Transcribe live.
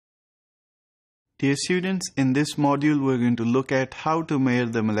Dear students, in this module we're going to look at how to measure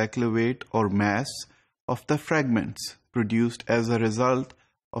the molecular weight or mass of the fragments produced as a result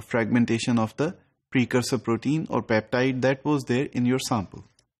of fragmentation of the precursor protein or peptide that was there in your sample.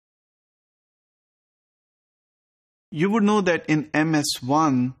 You would know that in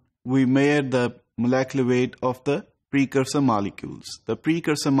MS1 we measure the molecular weight of the precursor molecules. The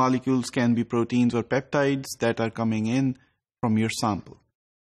precursor molecules can be proteins or peptides that are coming in from your sample.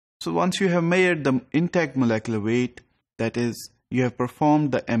 So once you have measured the intact molecular weight, that is, you have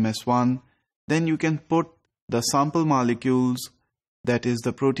performed the MS1, then you can put the sample molecules, that is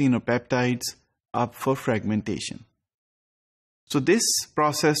the protein or peptides, up for fragmentation. So this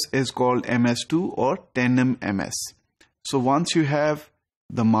process is called MS2 or tandem MS. So once you have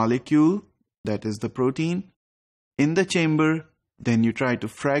the molecule, that is the protein, in the chamber, then you try to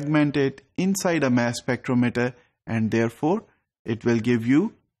fragment it inside a mass spectrometer, and therefore it will give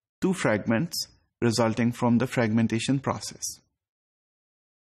you two fragments resulting from the fragmentation process.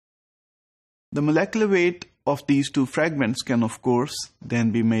 The molecular weight of these two fragments can of course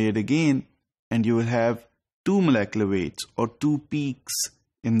then be measured again, and you will have two molecular weights or two peaks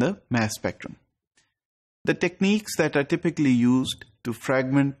in the mass spectrum. The techniques that are typically used to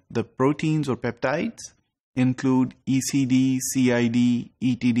fragment the proteins or peptides include ECD, CID,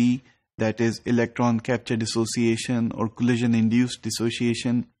 ETD, that is electron capture dissociation or collision-induced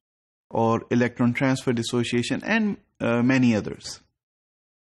dissociation, or electron transfer dissociation, and many others.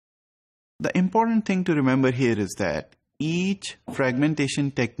 The important thing to remember here is that each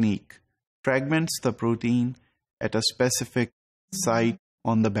fragmentation technique fragments the protein at a specific site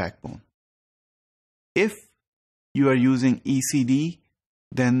on the backbone. If you are using ECD,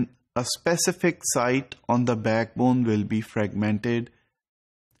 then a specific site on the backbone will be fragmented.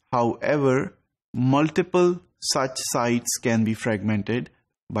 However, multiple such sites can be fragmented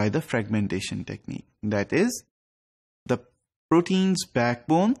by the fragmentation technique. That is, the protein's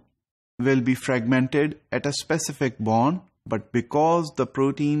backbone will be fragmented at a specific bond, but because the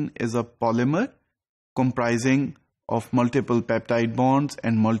protein is a polymer comprising of multiple peptide bonds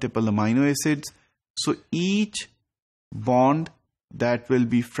and multiple amino acids, so each bond that will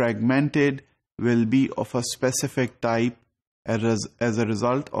be fragmented will be of a specific type as a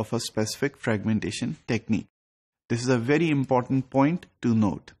result of a specific fragmentation technique. This is a very important point to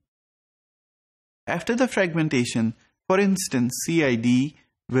note. After the fragmentation, for instance, CID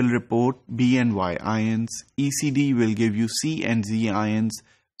will report B and Y ions, ECD will give you C and Z ions.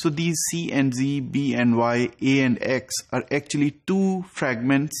 So these C and Z, B and Y, A and X are actually two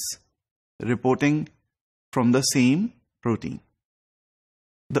fragments reporting from the same protein.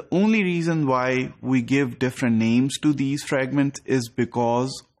 The only reason why we give different names to these fragments is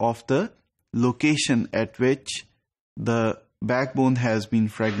because of the location at which the backbone has been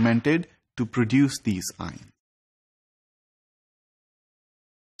fragmented to produce these ions.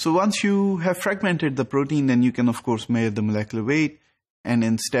 So once you have fragmented the protein, then you can of course measure the molecular weight, and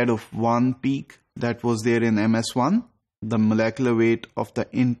instead of one peak that was there in MS1, the molecular weight of the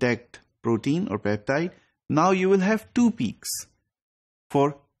intact protein or peptide, now you will have two peaks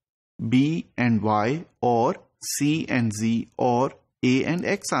for B and Y, or C and Z, or A and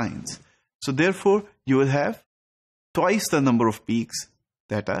X ions. So therefore you will have twice the number of peaks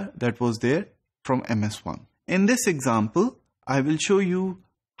that was there from MS1. In this example, I will show you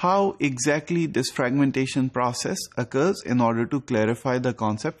how exactly this fragmentation process occurs in order to clarify the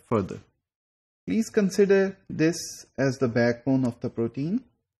concept further. Please consider this as the backbone of the protein.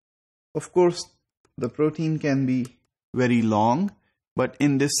 Of course, the protein can be very long, but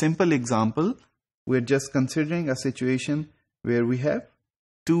in this simple example, we're just considering a situation where we have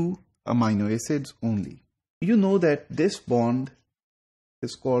two amino acids only. You know that this bond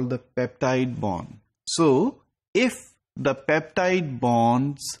is called the peptide bond. So, if the peptide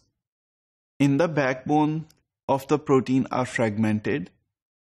bonds in the backbone of the protein are fragmented,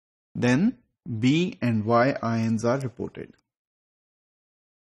 then B and Y ions are reported.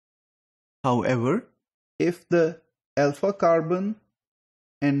 However, if the alpha carbon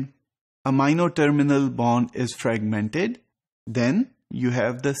and amino terminal bond is fragmented, then you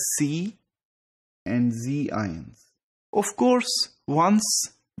have the C and Z ions. Of course, once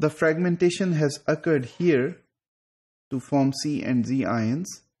the fragmentation has occurred here to form C and Z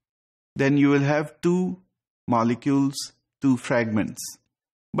ions, then you will have two molecules, two fragments.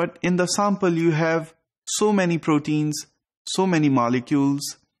 But in the sample you have so many proteins, so many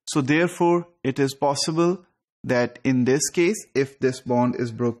molecules, so therefore it is possible that in this case, if this bond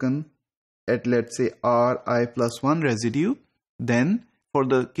is broken at, let's say, Ri+1 residue, then for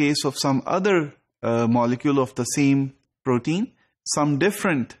the case of some other molecule of the same protein, some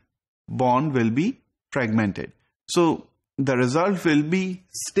different bond will be fragmented. So the result will be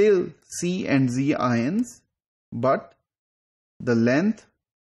still C and Z ions, but the length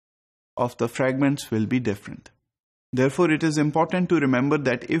of the fragments will be different. Therefore, it is important to remember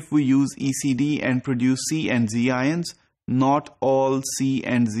that if we use ECD and produce C and Z ions, not all C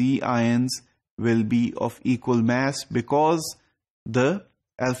and Z ions will be of equal mass, because the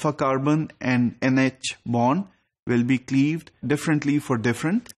alpha carbon and NH bond will be cleaved differently for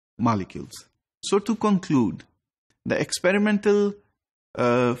different molecules. So to conclude, the experimental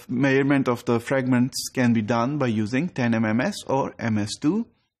measurement of the fragments can be done by using 10 MMS or MS2.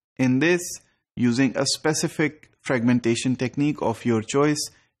 In this, using a specific fragmentation technique of your choice,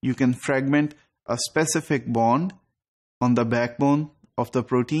 you can fragment a specific bond on the backbone of the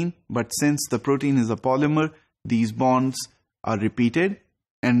protein, but since the protein is a polymer, these bonds are repeated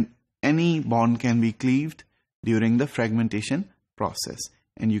and any bond can be cleaved during the fragmentation process,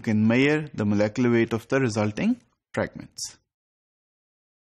 and you can measure the molecular weight of the resulting fragments.